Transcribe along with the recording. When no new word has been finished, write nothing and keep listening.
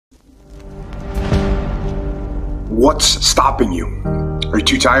What's stopping you? Are you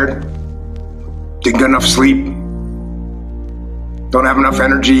too tired? Didn't get enough sleep? Don't have enough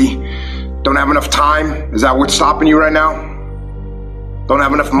energy? Don't have enough time? Is that what's stopping you right now? Don't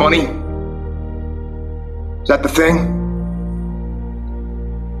have enough money? Is that the thing?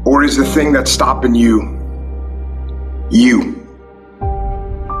 Or is the thing that's stopping you, you?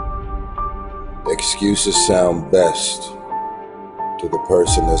 Excuses sound best to the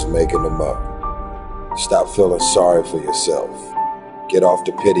person that's making them up. Stop feeling sorry for yourself. Get off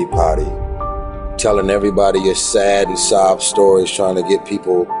the pity potty. Telling everybody your sad and sob stories, trying to get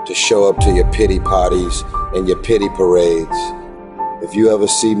people to show up to your pity potties and your pity parades. If you ever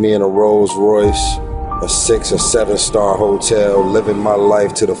see me in a Rolls Royce, a 6 or 7 star hotel, living my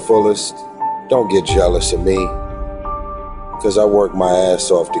life to the fullest, don't get jealous of me, because I worked my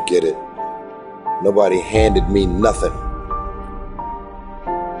ass off to get it. Nobody handed me nothing.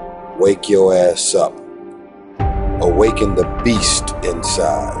 Wake your ass up. Awaken the beast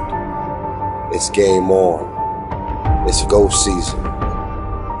inside. It's game on. It's go season.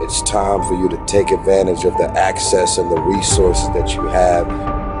 It's time for you to take advantage of the access and the resources that you have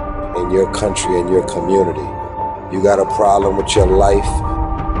in your country and your community. You got a problem with your life.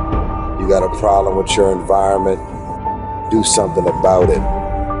 You got a problem with your environment. Do something about it.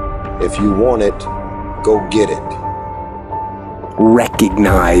 If you want it, go get it.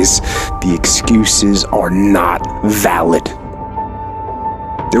 Recognize the excuses are not valid.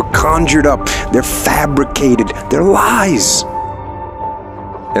 They're conjured up, they're fabricated, they're lies.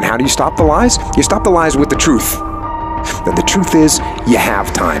 And how do you stop the lies? You stop the lies with the truth. And the truth is, you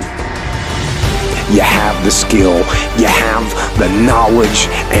have time. You have the skill, you have the knowledge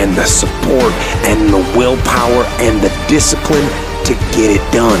and the support and the willpower and the discipline to get it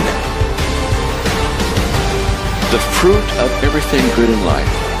done. The fruit of everything good in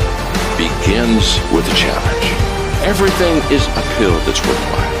life begins with a challenge. Everything is uphill that's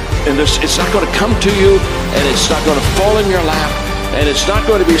worthwhile. And it's not going to come to you, and it's not going to fall in your lap, and it's not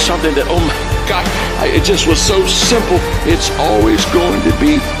going to be something that, oh my God, it just was so simple. It's always going to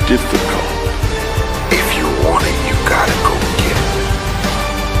be difficult. If you want it, you gotta go get it.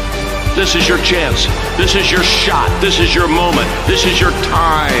 This is your chance. This is your shot. This is your moment. This is your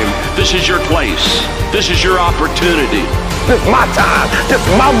time. This is your place. This is your opportunity. This is my time. This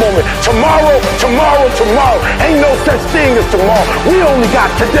is my moment. Tomorrow. Ain't no such thing as tomorrow. We only got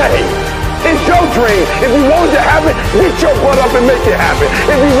today. It's your dream. If you wanted to have it, get your butt up and make it happen.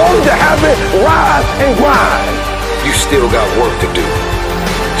 If you wanted to have it, rise and grind. You still got work to do.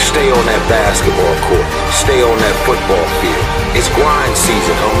 Stay on that basketball court. Stay on that football field. It's grind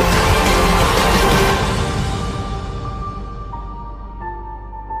season, homie.